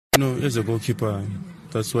As a goalkeeper,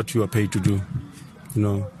 that's what you are paid to do.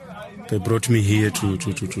 They brought me here to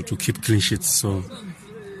keep clean sheets, so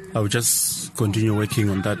I'll just continue working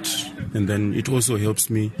on that, and then it also helps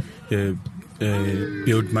me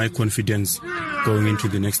build my confidence going into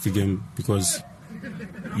the next game, because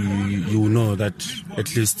you know that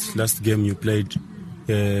at least last game you played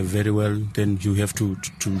very well, then you have to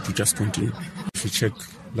just continue. If you check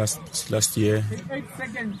last year,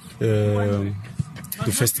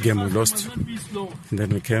 the first game we lost, and then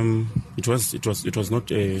we came. It was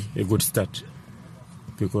not a good start,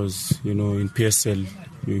 because in PSL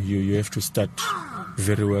you have to start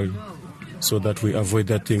very well, so that we avoid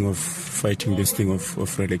that thing of fighting this thing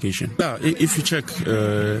of relegation. Yeah, if you check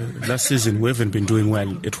last season, we haven't been doing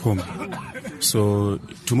well at home, so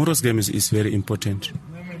tomorrow's game is very important,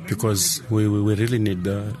 because we really need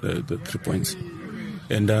the 3 points,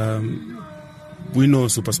 and we know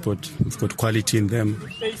SuperSport. We've got quality in them.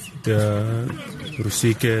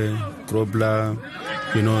 Rusike, Grobler,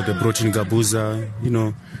 they brought in Gabuza.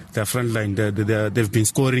 Their front line, they've been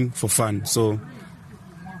scoring for fun. So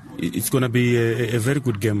it's going to be a very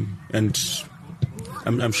good game, and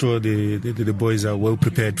I'm sure the boys are well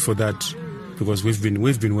prepared for that, because we've been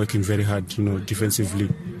working very hard, defensively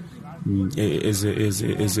as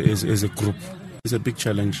a group. It's a big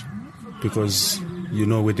challenge, because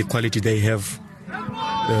with the quality they have,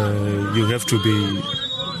 you have to be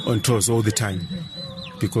on toes all the time,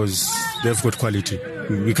 because they've got quality.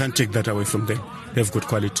 We can't take that away from them. They've got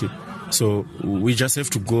quality. So we just have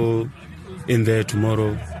to go in there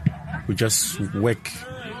tomorrow. We just work,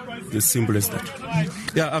 as simple as that.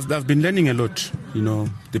 Yeah, I've been learning a lot,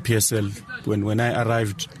 the PSL. When I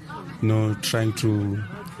arrived, trying to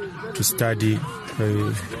study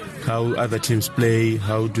how other teams play,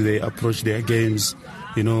 how do they approach their games,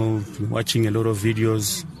 watching a lot of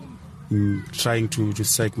videos, trying to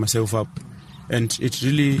psych myself up. And it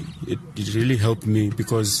really helped me,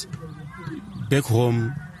 because back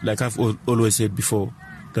home, like I've always said before,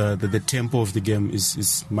 the tempo of the game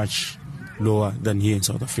is much lower than here in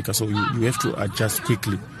South Africa. So you have to adjust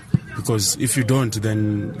quickly, because if you don't,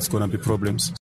 then it's going to be problems.